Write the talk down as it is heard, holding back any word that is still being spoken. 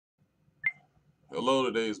Hello,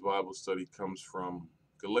 today's Bible study comes from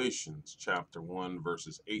Galatians chapter 1,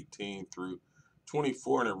 verses 18 through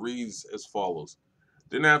 24, and it reads as follows.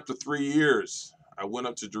 Then after 3 years, I went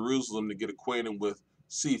up to Jerusalem to get acquainted with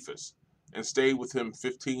Cephas and stayed with him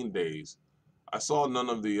 15 days. I saw none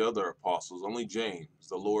of the other apostles, only James,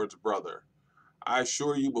 the Lord's brother. I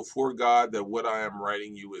assure you before God that what I am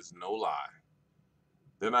writing you is no lie.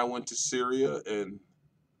 Then I went to Syria and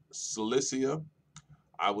Cilicia.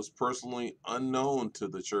 I was personally unknown to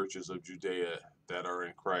the churches of Judea that are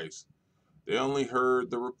in Christ. They only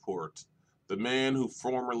heard the report. The man who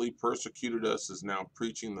formerly persecuted us is now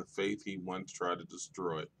preaching the faith he once tried to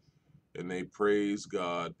destroy, and they praise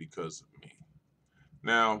God because of me.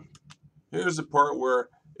 Now, here's the part where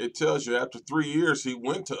it tells you after 3 years he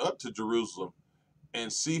went up to Jerusalem,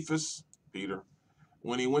 and Cephas, Peter,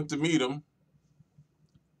 when he went to meet him,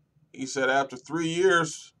 he said after 3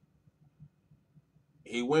 years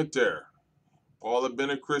he went there. Paul had been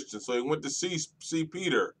a Christian, so he went to see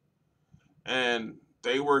Peter. And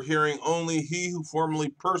they were hearing only he who formerly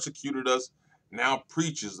persecuted us now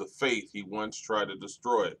preaches the faith he once tried to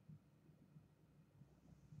destroy.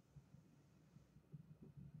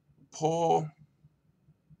 Paul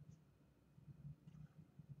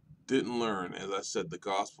didn't learn, as I said, the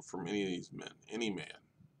gospel from any of these men, any man.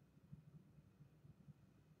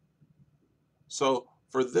 So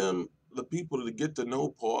for them, the people to get to know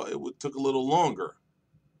Paul, took a little longer.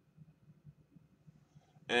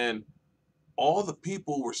 And all the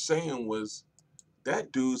people were saying was,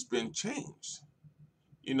 that dude's been changed.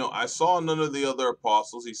 I saw none of the other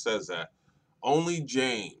apostles. He says that. Only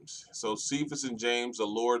James. So Cephas and James, the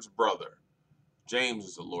Lord's brother. James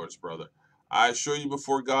is the Lord's brother. I assure you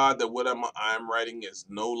before God that what I'm writing is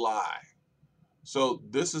no lie. So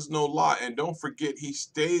this is no lie. And don't forget, he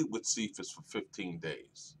stayed with Cephas for 15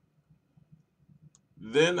 days.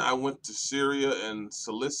 Then I went to Syria and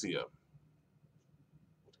Cilicia.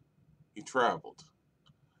 He traveled.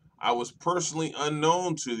 I was personally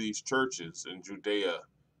unknown to these churches in Judea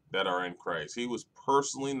that are in Christ. He was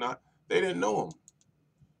personally not, they didn't know him.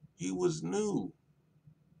 He was new.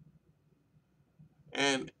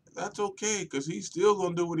 And that's okay because he's still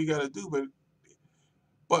going to do what he got to do.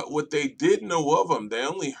 But what they did know of him, they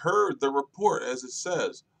only heard the report, as it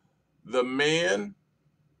says, the man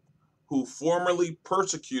who formerly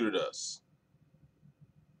persecuted us.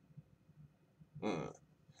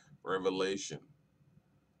 Revelation,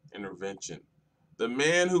 intervention. The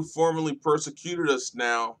man who formerly persecuted us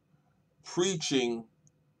preaching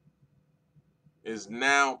is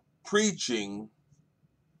now preaching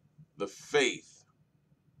the faith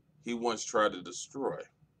he once tried to destroy.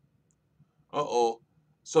 Uh-oh.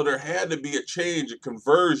 So there had to be a change, a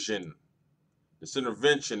conversion, this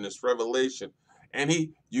intervention, this revelation. And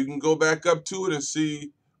you can go back up to it and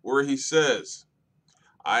see where he says,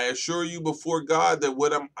 I assure you before God that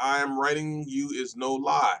what I am writing you is no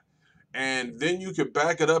lie. And then you could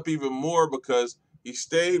back it up even more because he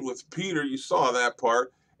stayed with Peter, you saw that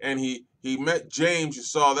part, and he met James, you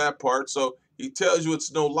saw that part. So he tells you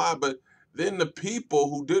it's no lie, but then the people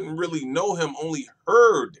who didn't really know him only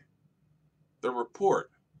heard the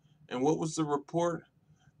report. And what was the report?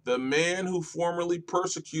 The man who formerly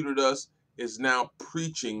persecuted us is now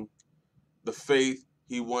preaching the faith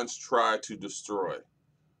he once tried to destroy.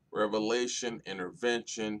 Revelation,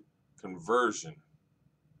 intervention, conversion.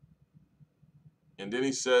 And then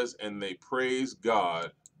he says, and they praise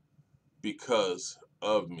God because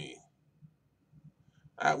of me.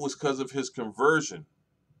 That was because of his conversion.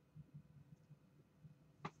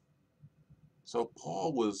 So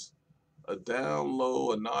Paul was a down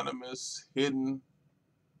low, anonymous, hidden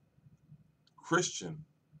Christian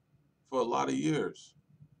for a lot of years.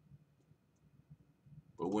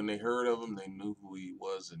 But when they heard of him, they knew who he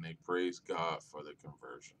was and they praised God for the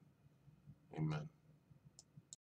conversion. Amen.